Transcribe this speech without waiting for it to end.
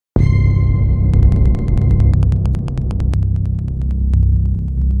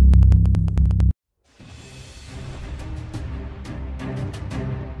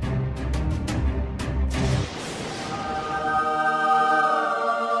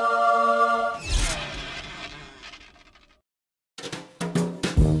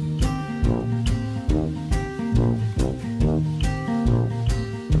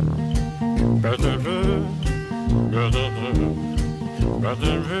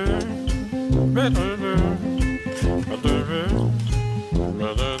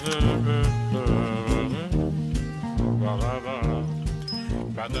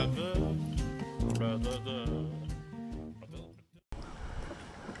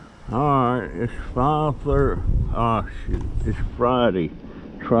Alright, it's 5:30. Oh shoot, it's Friday,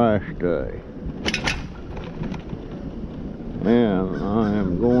 trash day. And I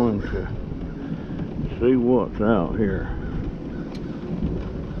am going to see what's out here.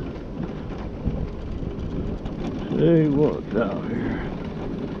 See what's out here.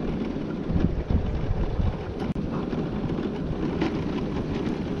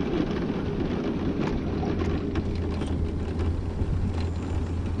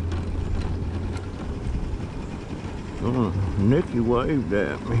 Nicky waved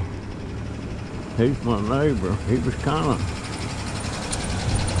at me. He's my neighbor. He was kind of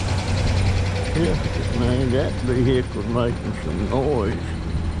shifted, man. That vehicle's making some noise.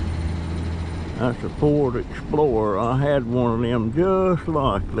 That's a Ford Explorer. I had one of them just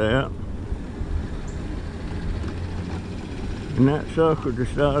like that. And that sucker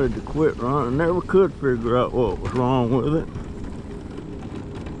decided to quit running. Never could figure out what was wrong with it.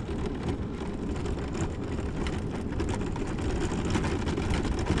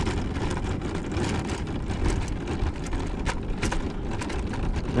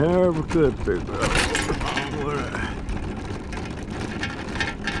 Never could figure out what was wrong with it.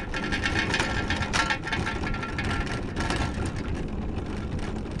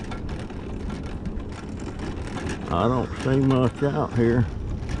 I don't see much out here.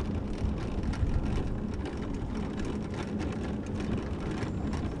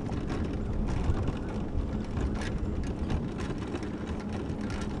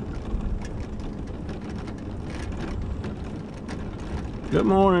 Good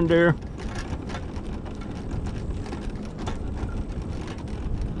morning, dear.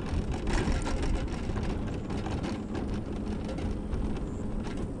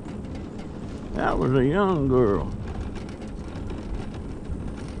 That was a young girl.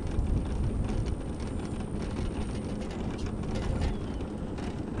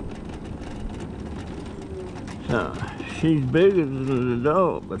 So, she's bigger than an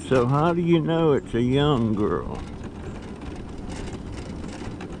adult, but so how do you know it's a young girl?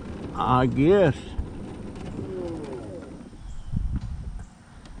 I guess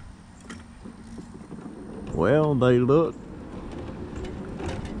well, they look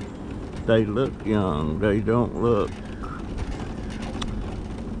young. They don't look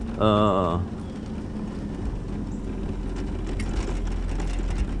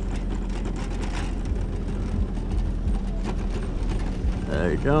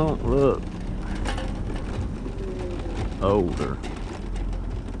they don't look older.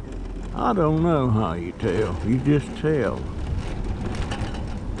 I don't know how you tell. You just tell.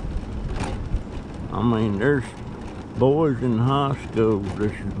 I mean, there's boys in high school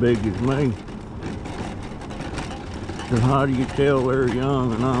that's as big as me. So how do you tell they're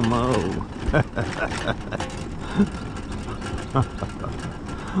young and I'm old?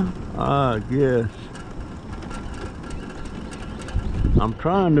 I guess. I'm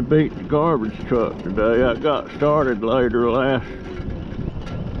trying to beat the garbage truck today. I got started later last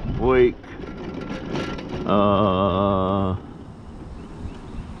week.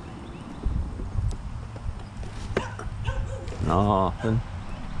 Nothing.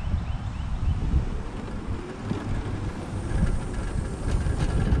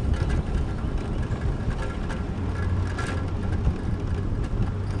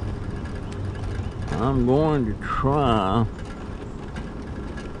 I'm going to try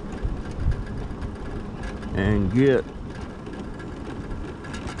and get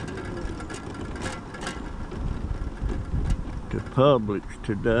to Publix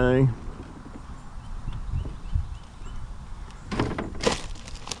today.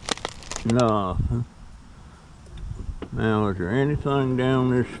 Nothing. Now, is there anything down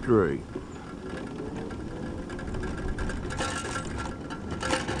this street?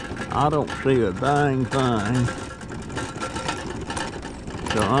 I don't see a dang thing.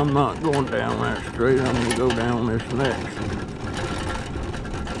 So I'm not going down that street. I'm going to go down this next one.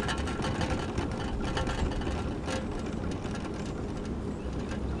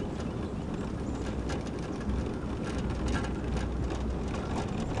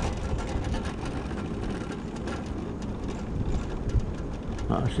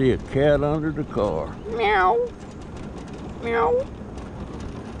 I see a cat under the car. Meow. Meow.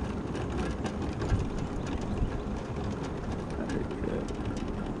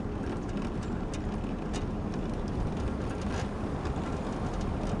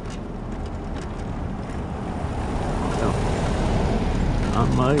 I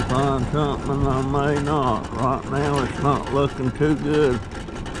may find something, I may not. Right now it's not looking too good.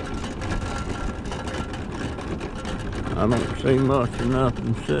 I don't see much of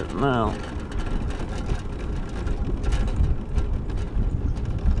nothing sitting out.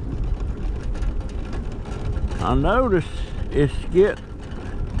 I notice it's getting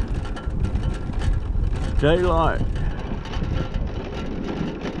daylight.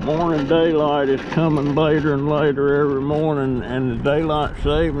 Morning daylight is coming later and later every morning, and the daylight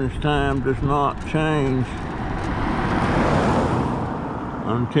savings time does not change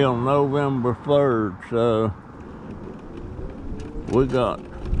until November 3rd. So we got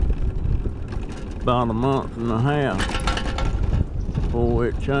about a month and a half before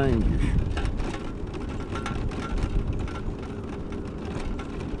it changes.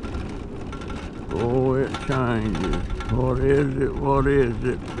 Oh, it changes. What is it? What is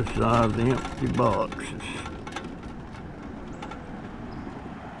it besides empty boxes?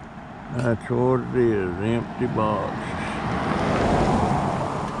 That's what it is, empty boxes.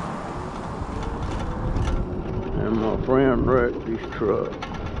 And my friend wrecked his truck.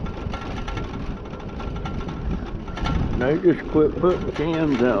 They just quit putting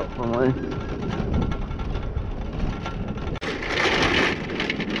cans out for me.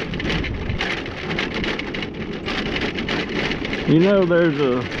 You know, there's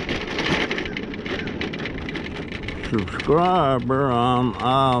a subscriber, I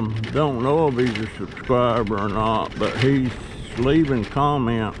don't know if he's a subscriber or not, but he's leaving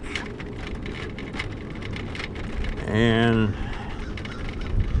comments, and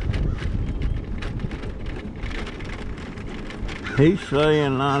he's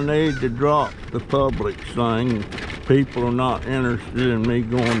saying I need to drop the Publix thing. People are not interested in me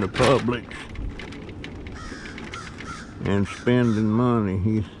going to Publix and spending money.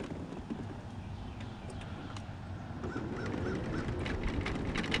 He's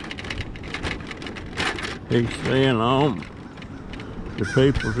saying the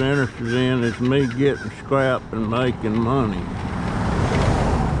people's interested in is me getting scrap and making money.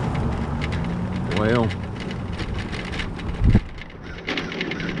 Well,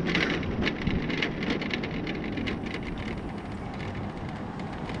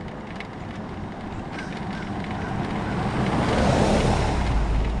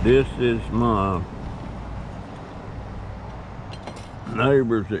 this is my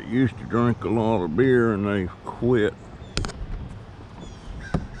neighbors that used to drink a lot of beer and they quit.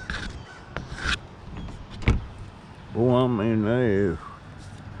 Boy, I mean,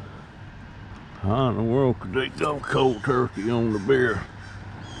 how in the world could they go cold turkey on the beer?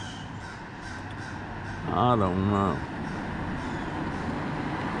 I don't know.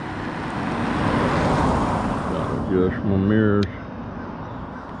 Gotta adjust my mirrors.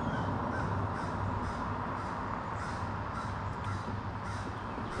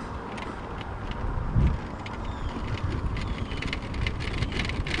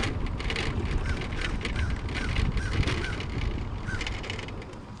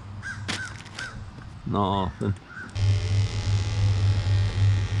 Nothing.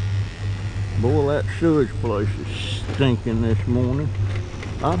 Boy, that sewage place is stinking this morning.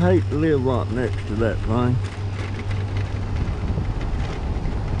 I'd hate to live right next to that thing.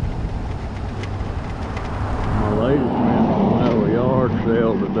 My lady's man gonna have a yard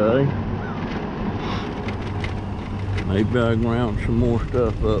sale today. Maybe I can round some more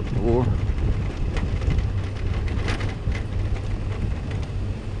stuff up for her.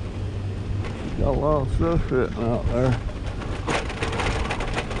 Got a lot of stuff sitting out there.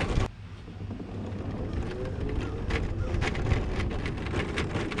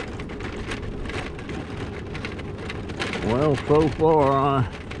 Well, so far I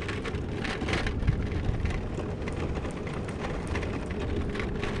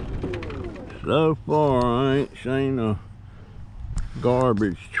ain't seen a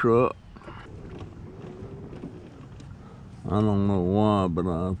garbage truck. I don't know why, but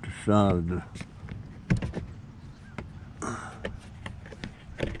I've decided to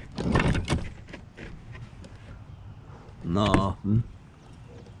nothing.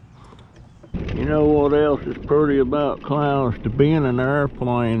 You know what else is pretty about clouds? To be in an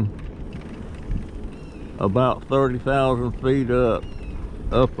airplane about 30,000 feet up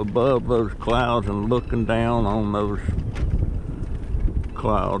above those clouds and looking down on those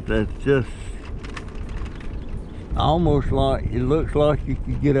clouds. It's just almost like, it looks like you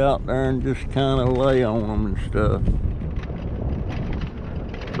could get out there and just kind of lay on them and stuff.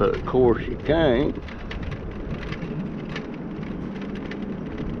 But of course you can't.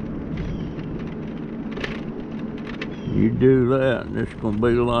 You do that and it's gonna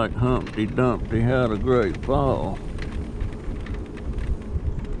be like Humpty Dumpty had a great fall.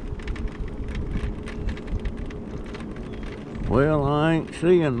 Well, I ain't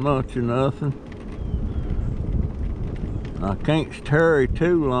seeing much of nothing. I can't tarry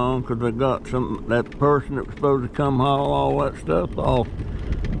too long because I got that person that was supposed to come haul all that stuff off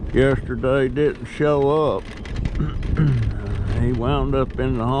yesterday didn't show up. He wound up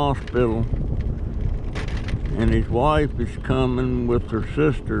in the hospital, and his wife is coming with her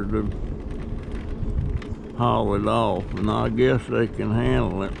sister to haul it off, and I guess they can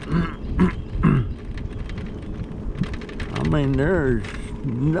handle it. I mean, there's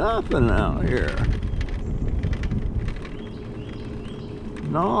nothing out here.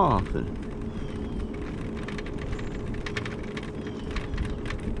 Nothing.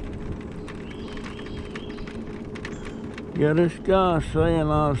 Yeah, this guy's saying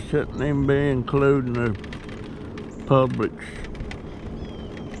I shouldn't even be including the public's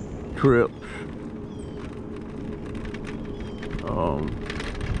trips.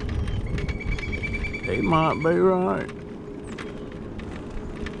 He might be right.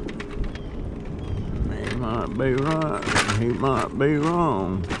 He might be right. He might be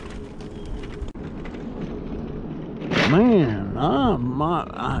wrong. Man, am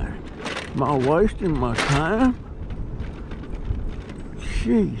I wasting my time?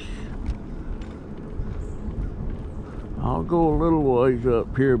 Jeez. I'll go a little ways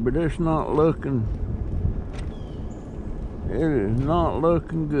up here, but it's not looking, it is not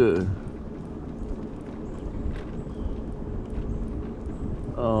looking good.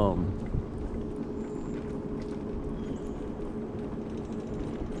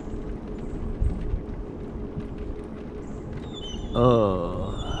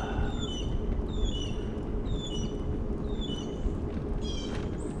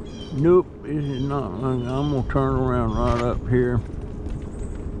 Nope, this is not. I'm gonna turn around right up here.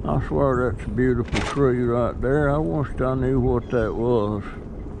 I swear that's a beautiful tree right there. I wished I knew what that was.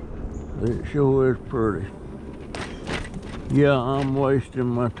 It sure is pretty. Yeah, I'm wasting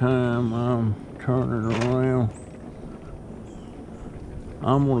my time. I'm turning around.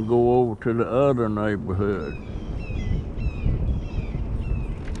 I'm gonna go over to the other neighborhood.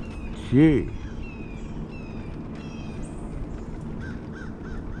 Gee.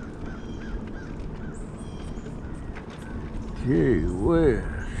 Gee whiz.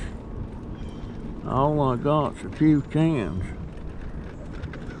 All I got's a few cans.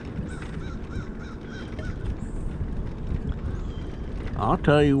 I'll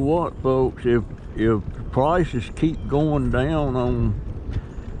tell you what, folks, if the prices keep going down on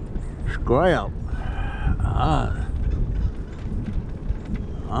scrap,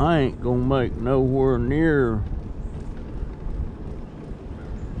 I ain't gonna make nowhere near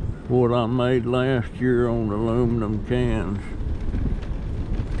what I made last year on aluminum cans.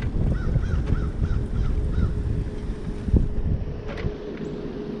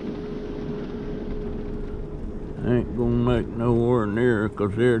 Ain't gonna make nowhere near,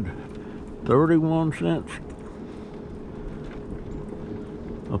 because they're 31 cents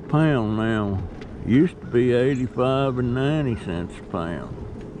a pound now. Used to be 85 and 90 cents a pound.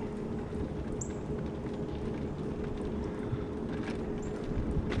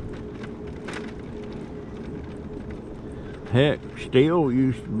 Heck, steel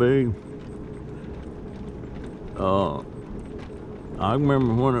used to be, I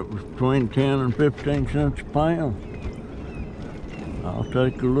remember when it was between 10 and 15 cents a pound. I'll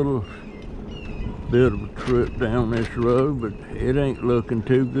take a little bit of a trip down this road, but it ain't looking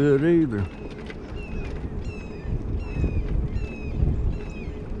too good either.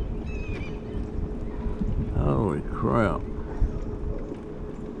 Holy crap.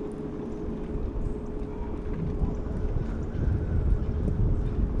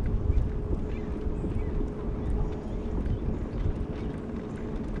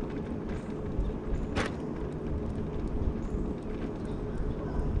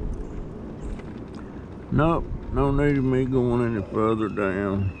 Nope, no need of me going any further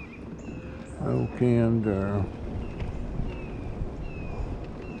down. No can there.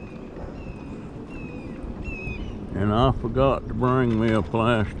 And I forgot to bring me a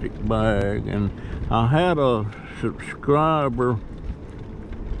plastic bag, and I had a subscriber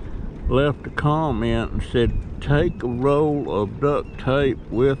left a comment and said take a roll of duct tape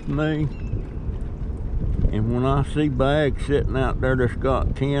with me. And when I see bags sitting out there that's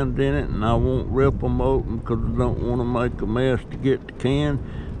got cans in it, and I won't rip them open because I don't want to make a mess to get the can,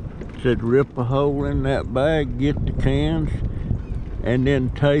 said rip a hole in that bag, get the cans, and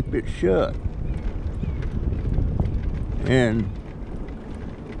then tape it shut. And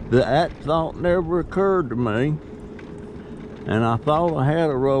that thought never occurred to me. And I thought I had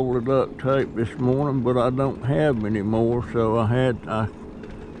a roll of duct tape this morning, but I don't have any more, so I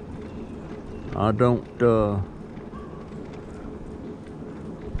don't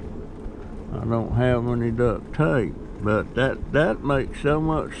I don't have any duct tape. But that makes so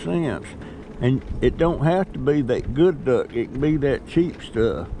much sense. And it don't have to be that good duct. It can be that cheap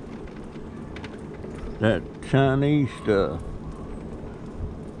stuff. That Chinese stuff.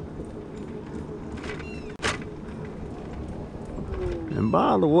 And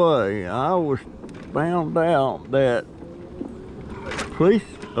by the way, I was found out that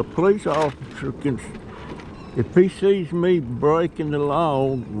a police officer can, if he sees me breaking the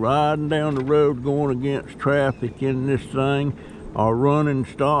law, riding down the road going against traffic in this thing, or running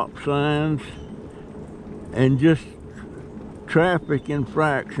stop signs, and just traffic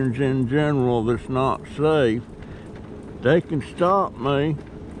infractions in general that's not safe, they can stop me,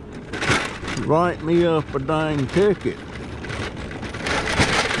 write me up a dang ticket.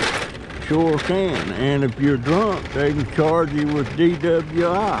 Sure can. And if you're drunk, they can charge you with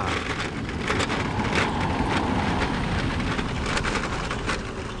DWI.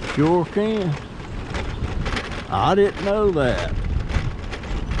 Sure can. I didn't know that.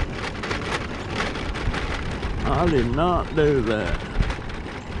 I did not do that.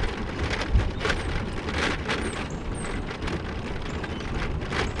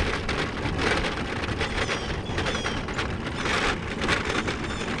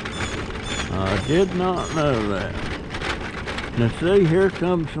 I did not know that. Now see, here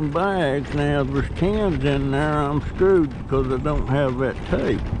comes some bags. Now there's cans in there. I'm screwed because I don't have that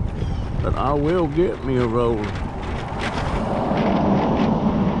tape. But I will get me a roll of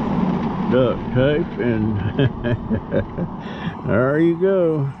duct tape, and there you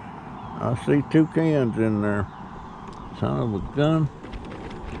go. I see 2 cans in there. Son of a gun.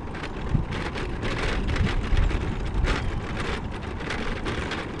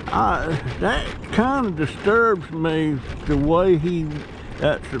 That kind of disturbs me, the way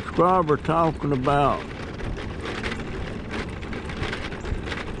that subscriber talking about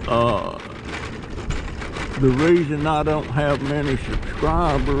the reason I don't have many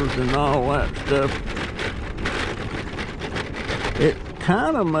subscribers and all that stuff. It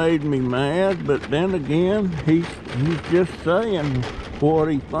kind of made me mad, but then again, he's just saying what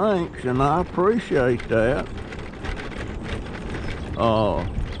he thinks, and I appreciate that.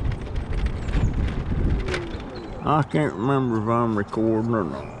 I can't remember if I'm recording or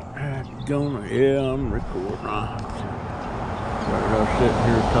not. Yeah, I'm recording. I sit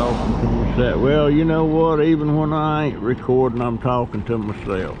here talking to myself. Well, you know what? Even when I ain't recording, I'm talking to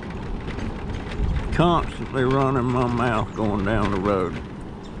myself. Constantly running my mouth going down the road.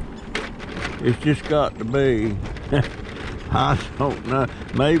 It's just got to be. I don't know.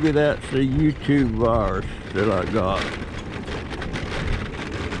 Maybe that's a YouTube virus that I got.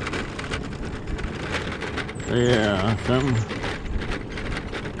 Yeah,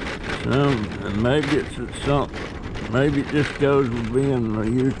 maybe it's something. Maybe it just goes with being a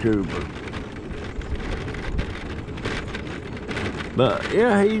YouTuber. But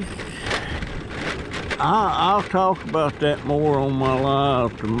yeah, I'll talk about that more on my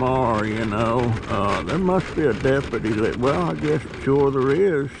live tomorrow, you know. There must be a deputy that, well, I guess sure there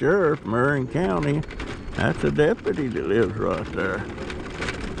is. Sheriff, Marion County. That's a deputy that lives right there.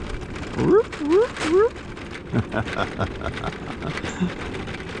 Whoop, whoop, whoop.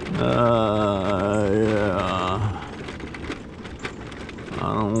 Yeah.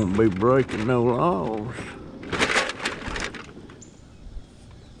 I don't want to be breaking no laws.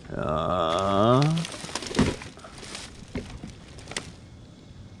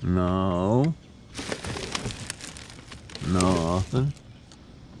 No. Nothing.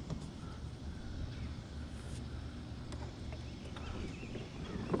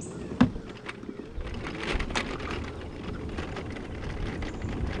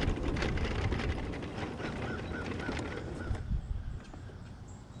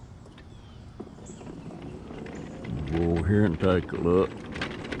 Go over here and take a look.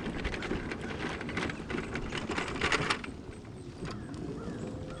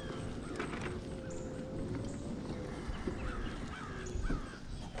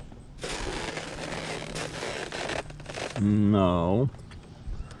 No,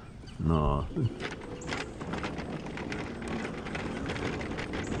 nothing.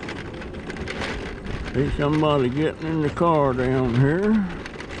 See somebody getting in the car down here.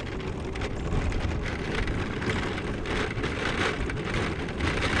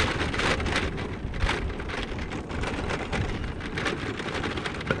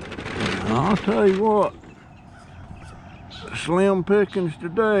 I'll tell you what, slim pickings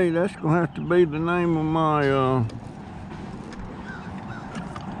today. That's gonna have to be the name of my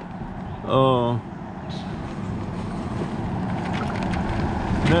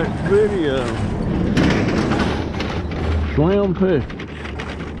next video. Slim pickings.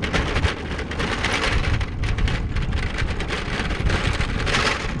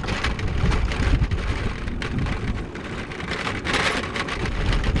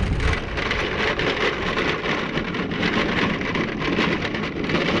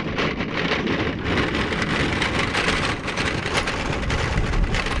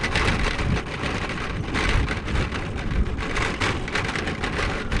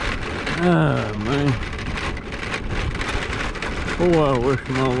 Ah, man. Oh, I wish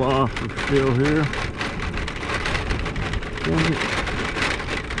my wife was still here.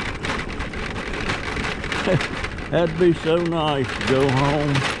 That'd be so nice to go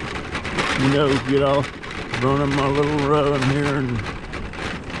home, you know, get off running my little run here and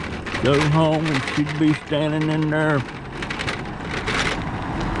go home, and she'd be standing in there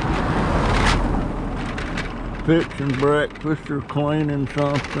fixing breakfast or cleaning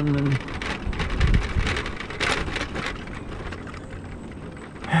something. And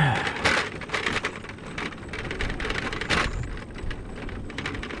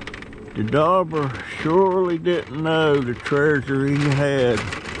the Dobber surely didn't know the treasure he had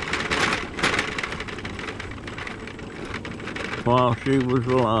while she was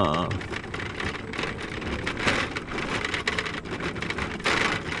alive.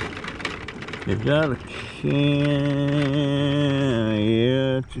 Is that a can?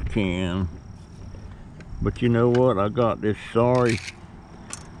 Yeah, it's a can. But you know what? I got this sorry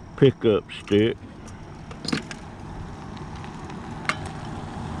pickup stick.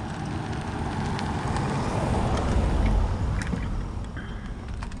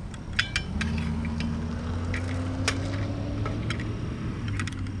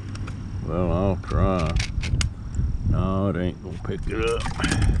 Well, I'll try. No, it ain't gonna pick it up.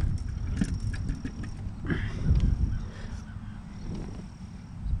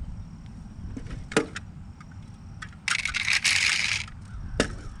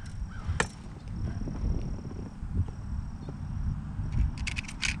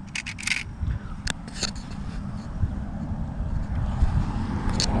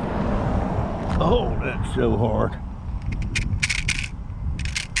 Oh, that's so hard.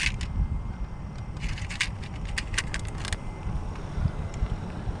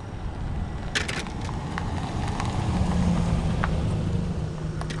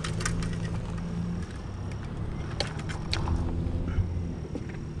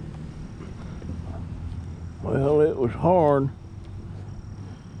 Well, it was hard,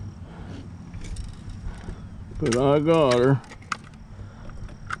 but I got her.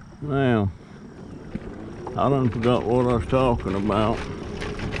 Now, I done forgot what I was talking about.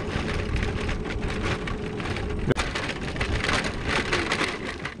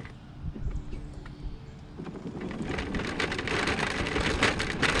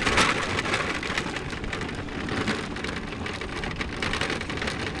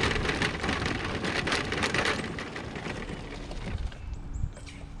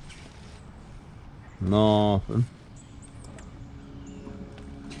 Nothing.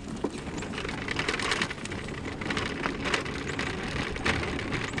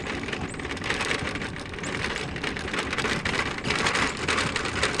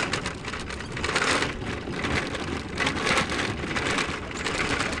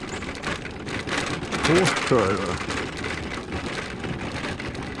 Horse trailer.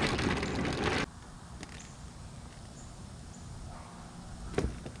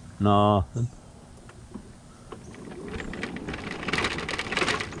 Nothing.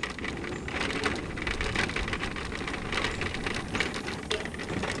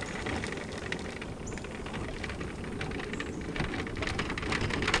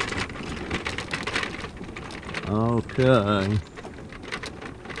 Okay.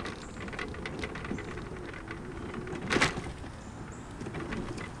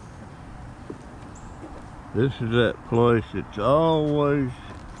 This is that place that's always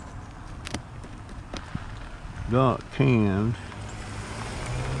got cans.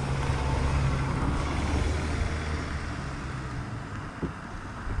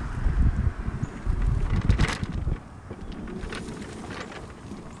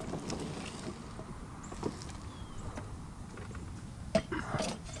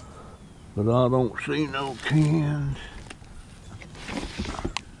 But I don't see no cans.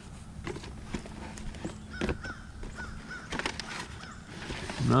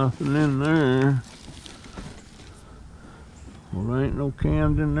 Nothing in there. Well, there ain't no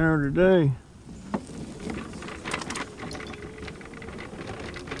cans in there today.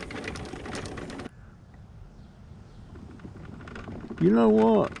 You know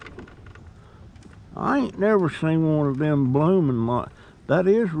what? I ain't never seen one of them blooming like that.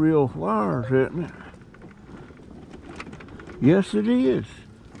 Is real flowers, isn't it? Yes, it is.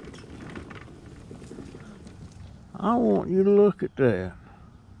 I want you to look at that.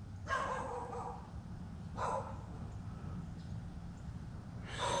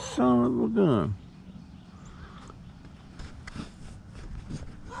 Son of a gun.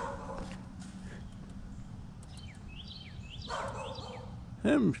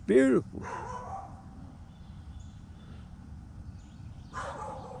 Them's beautiful.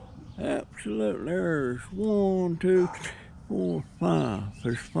 Absolutely. There's 1, 2, 3, 4, 5.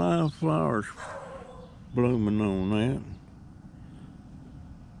 There's 5 flowers blooming on that.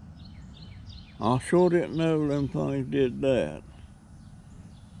 I sure didn't know them things did that.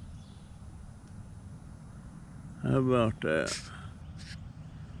 How about that?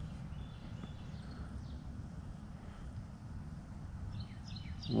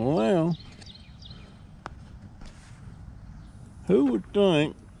 Well, who would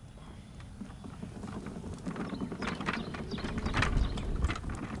think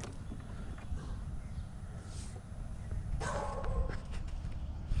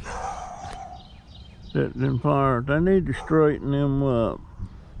that them flowers, they need to straighten them up.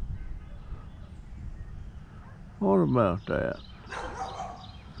 What about that?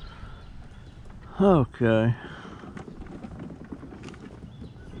 Okay.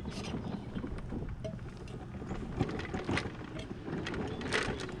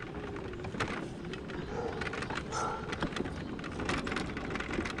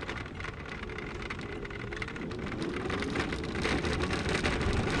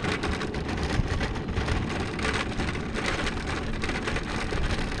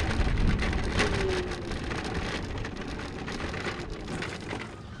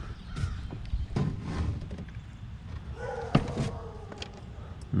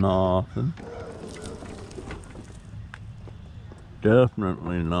 Nothing.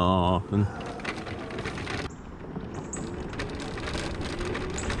 Definitely nothing.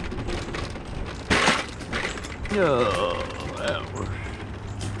 Oh, that was...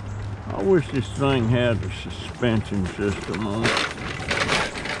 I wish this thing had the suspension system on it.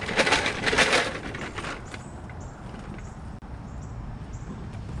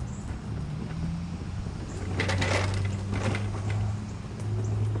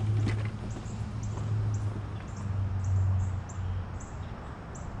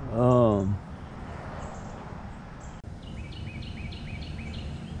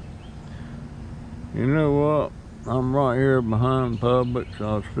 You know what? I'm right here behind Publix.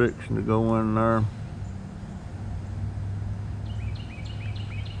 I was fixing to go in there,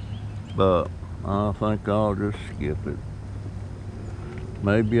 but I think I'll just skip it.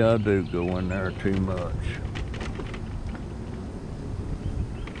 Maybe I do go in there too much.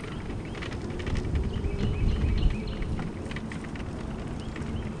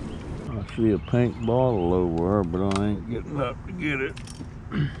 I see a pink bottle over there, but I ain't getting up to get it.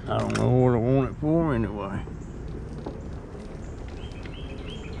 I don't know what I want it for anyway.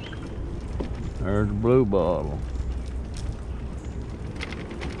 There's a blue bottle.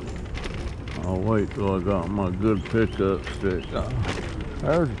 I'll wait till I got my good pickup stick.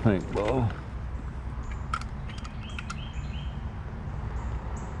 There's a pink bottle.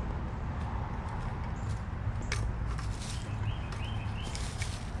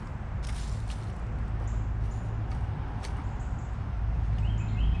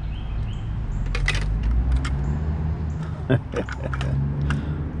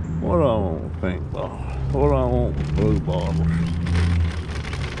 What do I want with pink bottles? What do I want with blue bottles?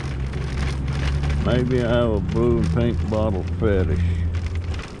 Maybe I have a blue and pink bottle fetish.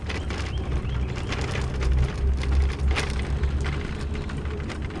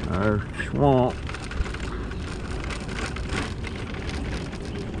 There's the swamp.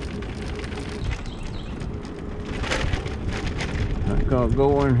 I think I'll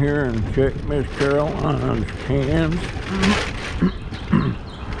go in here and check Miss Caroline's cans.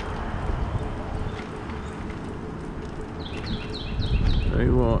 See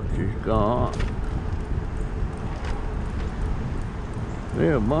what she's got. See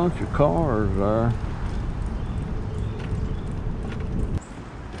a bunch of cars there.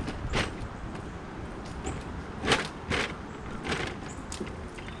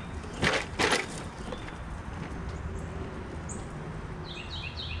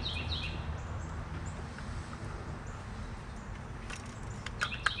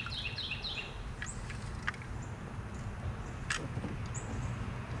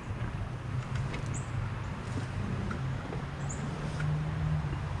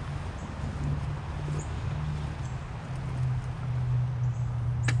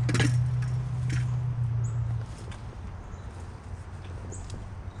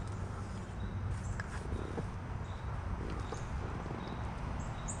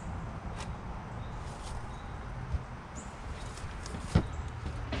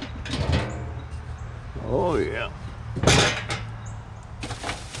 Oh yeah.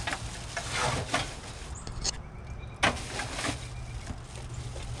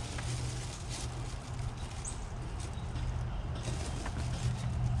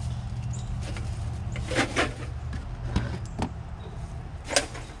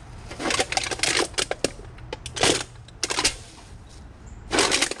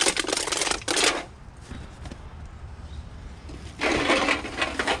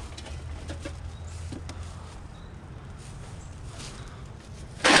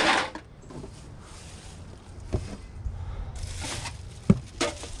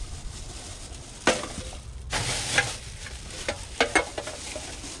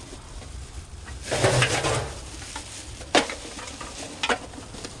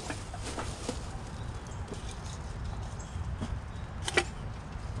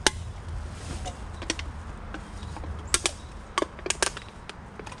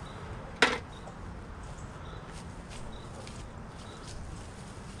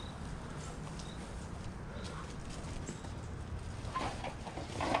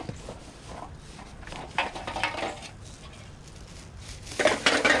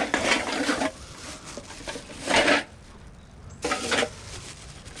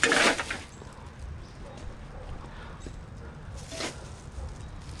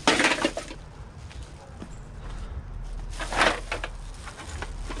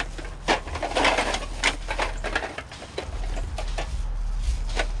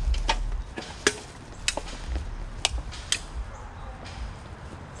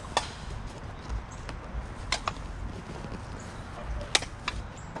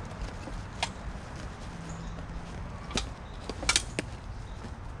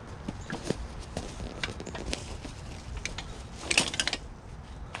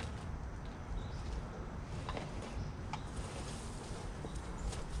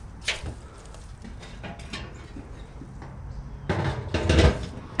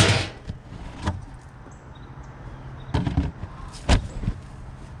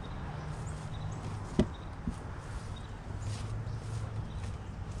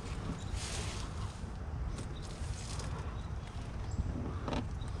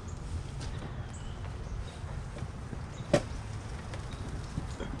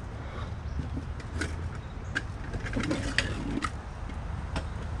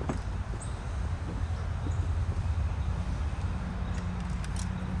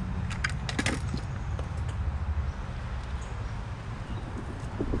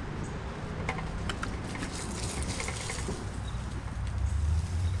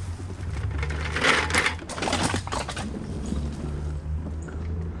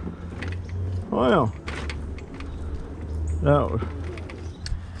 Well, that was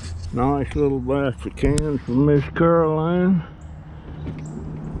a nice little batch of cans from Miss Caroline.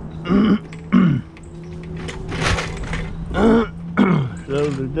 So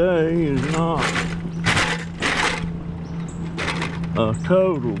today is not a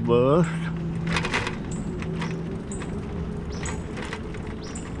total bust.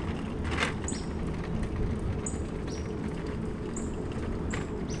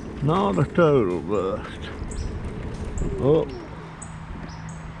 Not a total bust. Oh.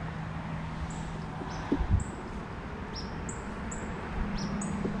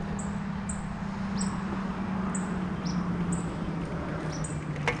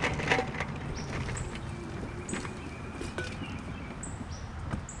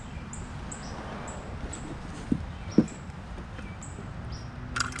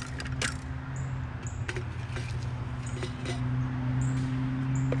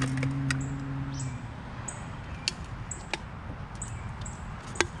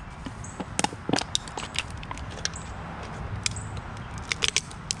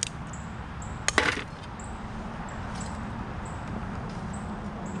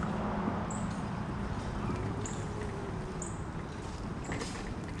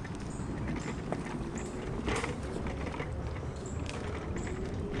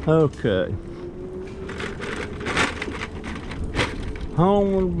 Okay.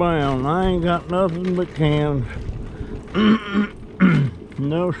 Homeward bound. I ain't got nothing but cans.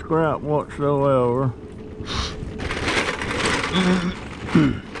 No scrap whatsoever.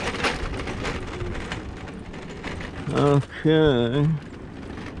 Okay.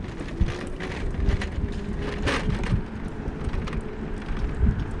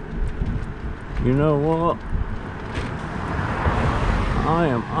 You know what? I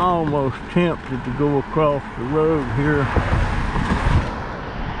am almost tempted to go across the road here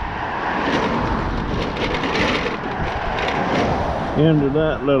into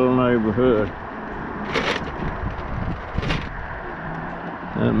that little neighborhood.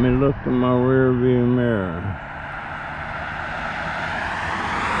 Let me look in my rear view mirror.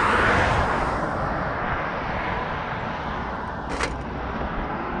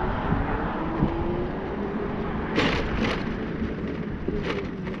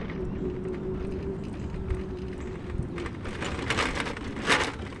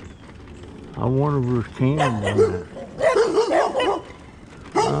 I wonder if there's cans in there.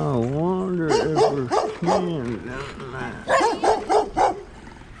 I wonder if there's cans in there.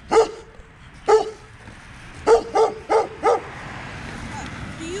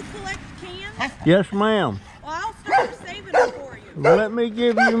 Do you collect cans? Yes, ma'am. Well, I'll start saving them for you. Let me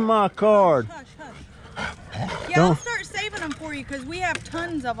give you my card. Hush, hush. Yeah, I'll start saving them for you because we have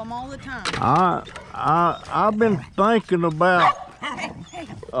tons of them all the time. I've been thinking about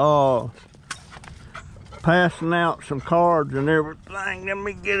passing out some cards and everything. Let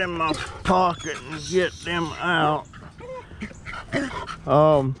me get in my pocket and get them out.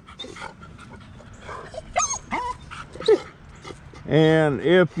 And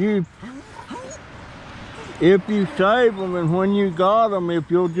if you save them, and when you got them, if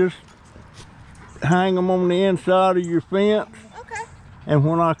you'll just hang them on the inside of your fence. Okay. And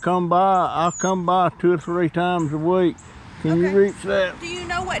when I come by, I'll come by 2 or 3 times a week. Can you reach that? Do you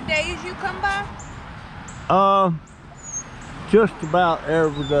know what days you come by? Just about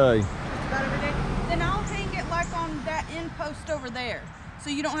every day. Just about every day? Then I'll hang it like on that end post over there, so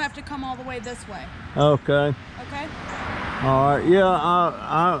you don't have to come all the way this way. Okay. Okay? All right. Yeah,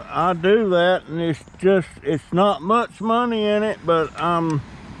 I do that, and it's not much money in it, but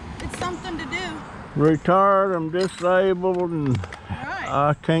It's something to do. Retired, I'm disabled, and Right.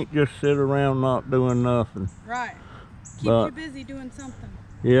 I can't just sit around not doing nothing. Right. Keeps you busy doing something.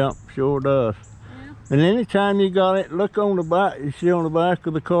 Yep, sure does. Yeah. And anytime you got it, look on the back. You see on the back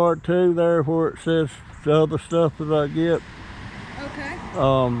of the card too, there where it says the other stuff that I get. Okay.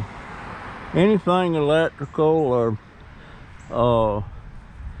 Anything electrical or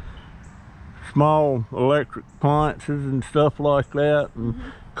small electric appliances and stuff like that, and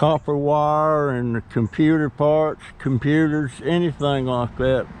copper wire and computer parts, computers, anything like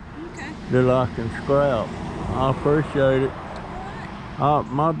that that I can scrap. I appreciate it.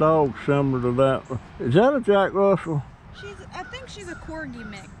 My dog's similar to that. Is that a Jack Russell? I think she's a Corgi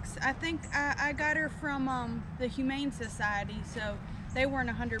mix. I think I got her from the Humane Society, so they weren't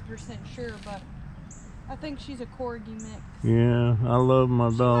 100% sure, but I think she's a Corgi mix. Yeah, I love my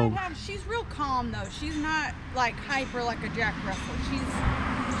dog. She's real calm though. She's not like hyper like a Jack Russell. She's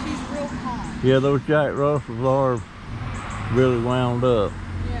real calm. Yeah, those Jack Russells are really wound up.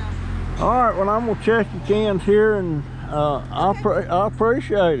 Yeah. All right, well, I'm gonna check your cans here, and I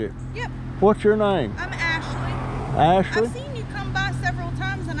appreciate it. Yep. What's your name? I'm Ashley. Ashley? I've seen you come by several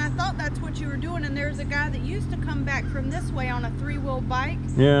times, and I thought that's what you were doing. And there's a guy that used to come back from this way on a 3-wheel bike.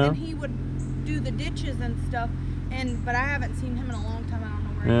 Yeah. And he would do the ditches and stuff. But I haven't seen him in a long time. I don't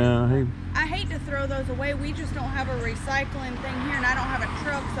know where he is. I hate to throw those away. We just don't have a recycling thing here, and I don't have a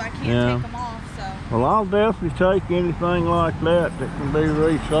truck, so I can't take them off. So. Well, I'll definitely take anything like that can be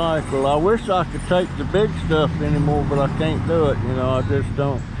recycled. I wish I could take the big stuff anymore, but I can't do it. You know, I just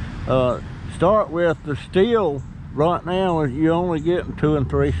don't. Start with the steel. Right now, you're only getting 2 and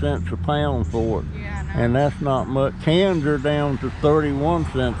 3 cents a pound for it. Yeah, I know. And that's not much. Cans are down to 31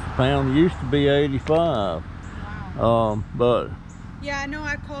 cents a pound. Used to be 85. Wow. But yeah, I know.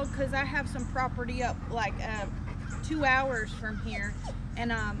 I called because I have some property up like 2 hours from here,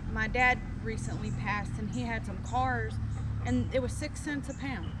 and my dad recently passed, and he had some cars, and it was 6 cents a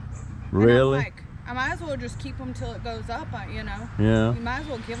pound. really? And I'm like, I might as well just keep them till it goes up. You know. Yeah. You might as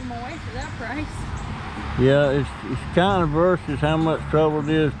well give them away for that price. Yeah, it's kind of versus how much trouble it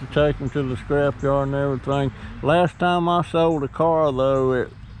is to take them to the scrapyard and everything. Last time I sold a car, though,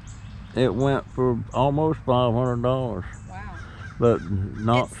 it went for almost $500. Wow. But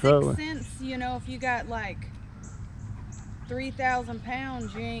not it's so. 6 cents, you know, if you got like 3,000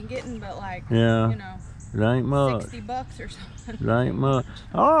 pounds, you ain't getting but like, Yeah. you know, It ain't much. $60 or something. It ain't much.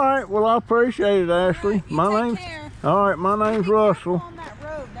 All right, well, I appreciate it, Ashley. All right, you take care. All right, my name's Be careful Russell. on that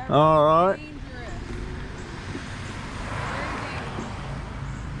road. That All road right. is dangerous. Very dangerous.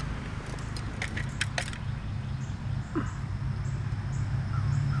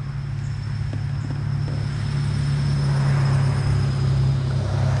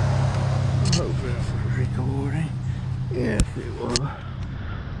 Hope that was recording. Yes, it was.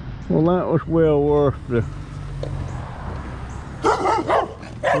 Well, that was well worth the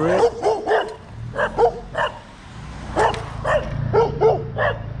trip.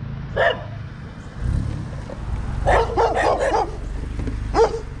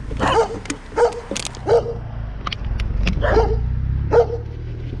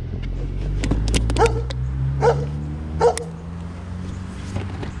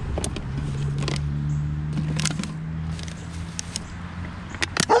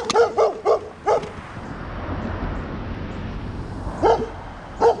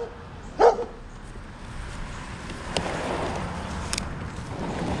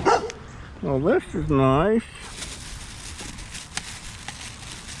 Well, this is nice.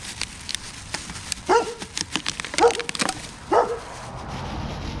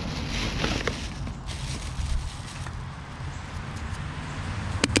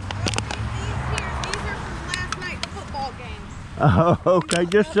 Oh, okay,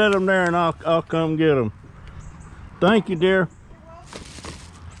 just set them there and I'll come get them. Thank you, dear.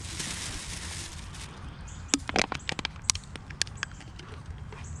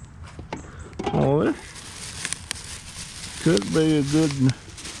 Oh, this could be a good one.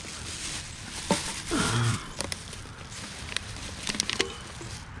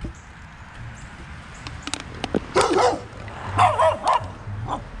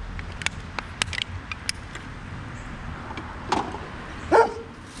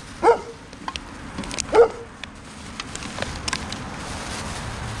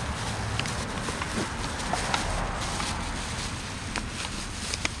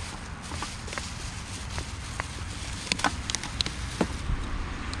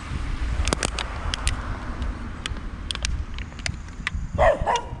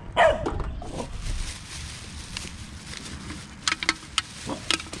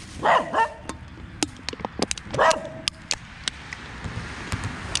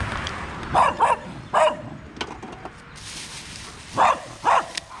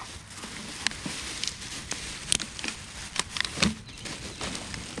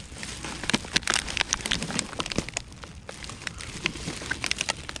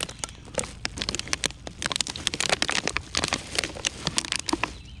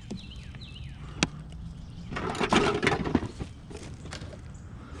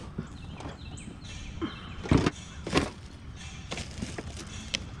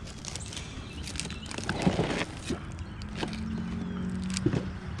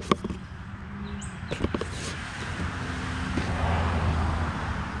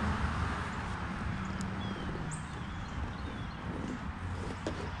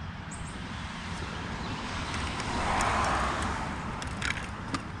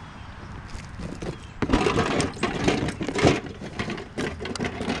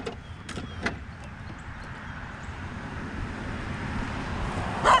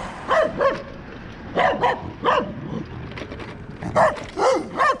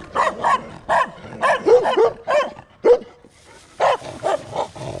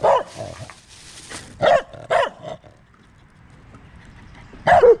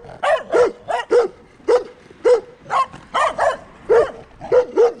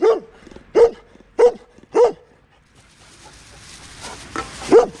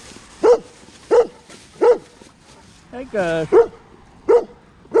 Hey guys. Good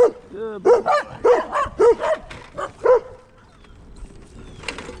boy.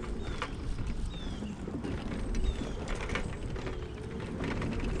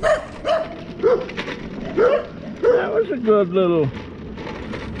 That was a good little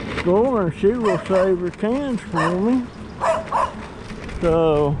score, and she will save her cans for me.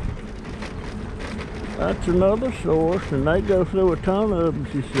 So that's another source, and they go through a ton of them,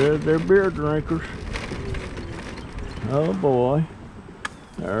 she said. They're beer drinkers. Oh boy,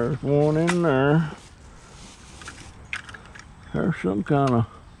 there's one in there. There's some kind of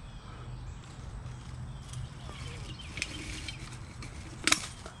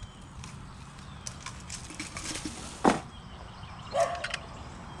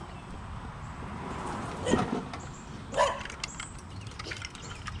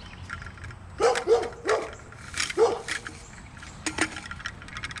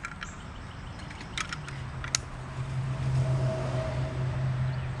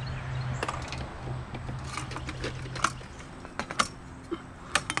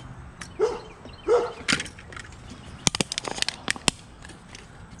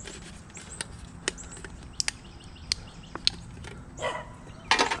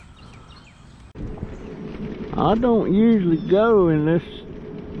I don't usually go in this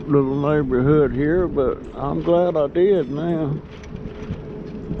little neighborhood here, but I'm glad I did now.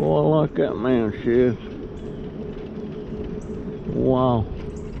 Boy, I like that man shed. Wow.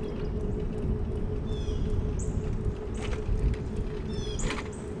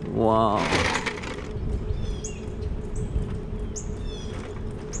 Wow.